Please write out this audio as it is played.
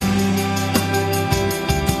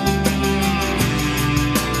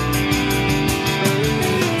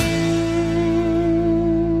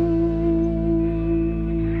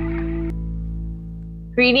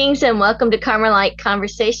Greetings and welcome to Carmelite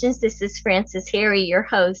Conversations. This is Frances Harry, your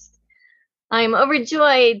host. I'm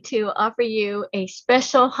overjoyed to offer you a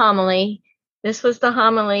special homily. This was the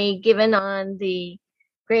homily given on the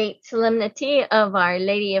great solemnity of Our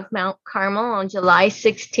Lady of Mount Carmel on July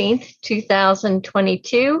 16th,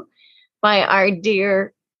 2022 by our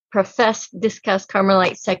dear professed discussed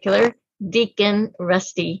Carmelite secular, Deacon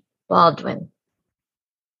Rusty Baldwin.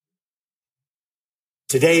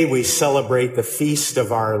 Today we celebrate the feast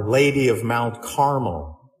of Our Lady of Mount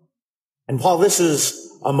Carmel. And while this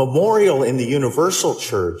is a memorial in the Universal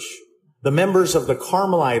Church, the members of the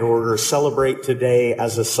Carmelite order celebrate today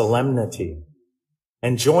as a solemnity.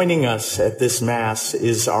 And joining us at this Mass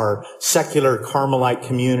is our secular Carmelite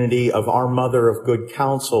community of Our Mother of Good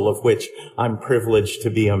Counsel, of which I'm privileged to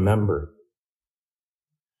be a member.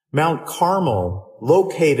 Mount Carmel,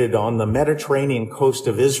 located on the Mediterranean coast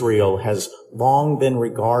of Israel, has long been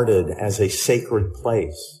regarded as a sacred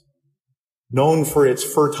place. Known for its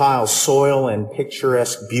fertile soil and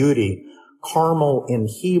picturesque beauty, Carmel in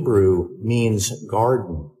Hebrew means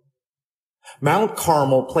garden. Mount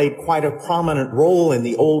Carmel played quite a prominent role in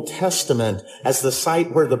the Old Testament as the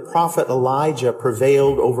site where the prophet Elijah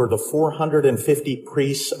prevailed over the 450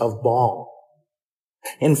 priests of Baal.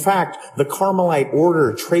 In fact, the Carmelite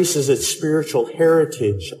order traces its spiritual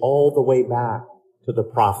heritage all the way back to the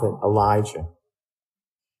prophet Elijah.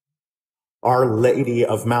 Our Lady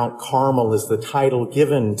of Mount Carmel is the title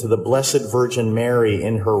given to the Blessed Virgin Mary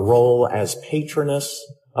in her role as patroness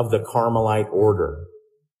of the Carmelite order.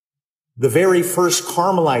 The very first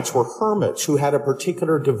Carmelites were hermits who had a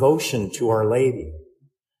particular devotion to Our Lady.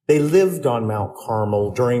 They lived on Mount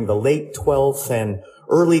Carmel during the late 12th and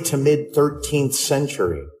early to mid-13th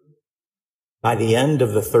century. By the end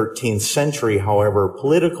of the 13th century, however,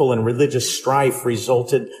 political and religious strife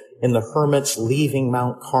resulted in the hermits leaving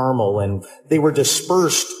Mount Carmel, and they were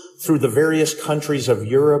dispersed through the various countries of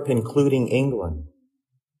Europe, including England.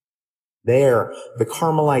 There, the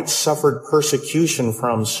Carmelites suffered persecution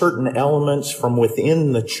from certain elements from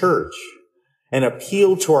within the church and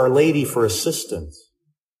appealed to Our Lady for assistance.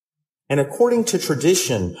 And according to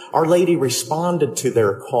tradition, Our Lady responded to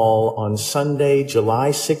their call on Sunday, July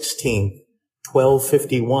 16th,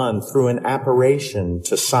 1251, through an apparition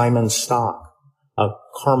to Simon Stock, a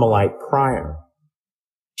Carmelite prior.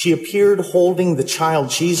 She appeared holding the child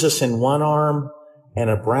Jesus in one arm and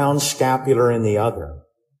a brown scapular in the other.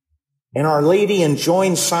 And Our Lady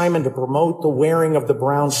enjoined Simon to promote the wearing of the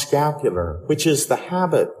brown scapular, which is the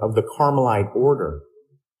habit of the Carmelite order,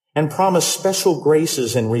 and promised special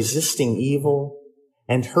graces in resisting evil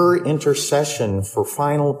and her intercession for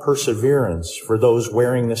final perseverance for those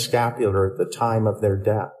wearing the scapular at the time of their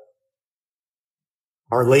death.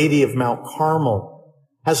 Our Lady of Mount Carmel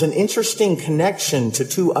has an interesting connection to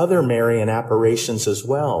two other Marian apparitions as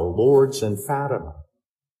well, Lourdes and Fatima.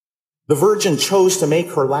 The Virgin chose to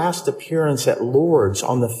make her last appearance at Lourdes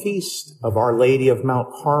on the feast of Our Lady of Mount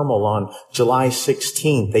Carmel on July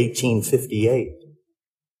 16th, 1858.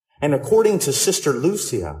 And according to Sister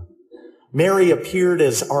Lucia, Mary appeared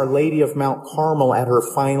as Our Lady of Mount Carmel at her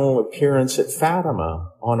final appearance at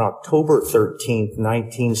Fatima on October 13th,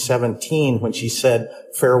 1917, when she said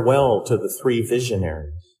farewell to the three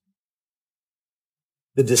visionaries.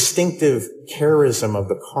 The distinctive charism of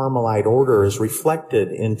the Carmelite order is reflected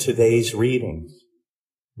in today's readings,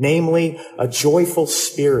 namely a joyful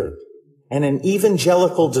spirit and an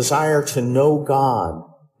evangelical desire to know God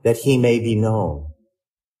that he may be known.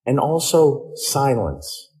 And also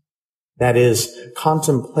silence, that is,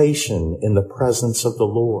 contemplation in the presence of the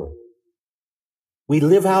Lord. We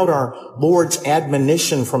live out our Lord's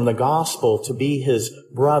admonition from the gospel to be his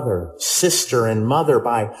brother, sister, and mother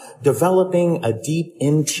by developing a deep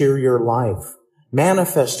interior life,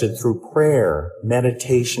 manifested through prayer,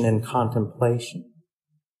 meditation, and contemplation.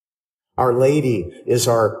 Our Lady is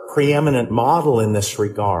our preeminent model in this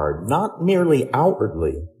regard, not merely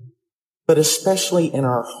outwardly, but especially in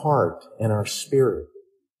our heart and our spirit.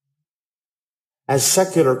 As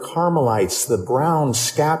secular Carmelites, the brown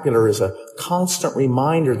scapular is a constant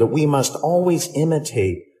reminder that we must always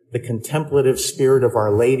imitate the contemplative spirit of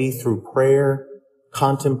Our Lady through prayer,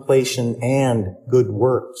 contemplation, and good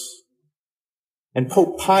works. And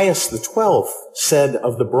Pope Pius XII said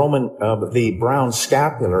of the brown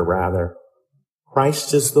scapular,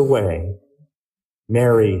 Christ is the way,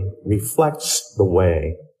 Mary reflects the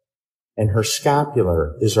way, and her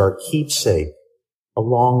scapular is our keepsake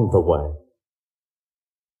along the way.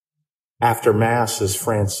 After Mass, as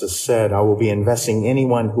Francis said, I will be investing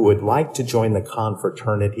anyone who would like to join the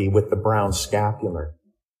confraternity with the brown scapular.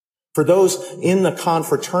 For those in the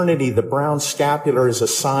confraternity, the brown scapular is a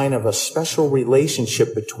sign of a special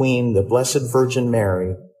relationship between the Blessed Virgin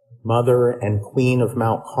Mary, Mother and Queen of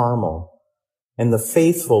Mount Carmel, and the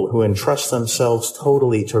faithful who entrust themselves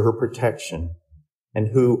totally to her protection, and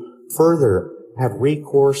who further have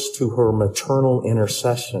recourse to her maternal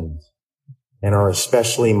intercessions, and are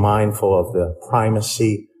especially mindful of the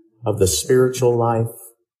primacy of the spiritual life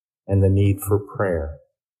and the need for prayer.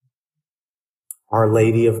 Our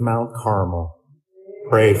Lady of Mount Carmel,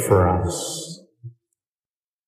 pray for us.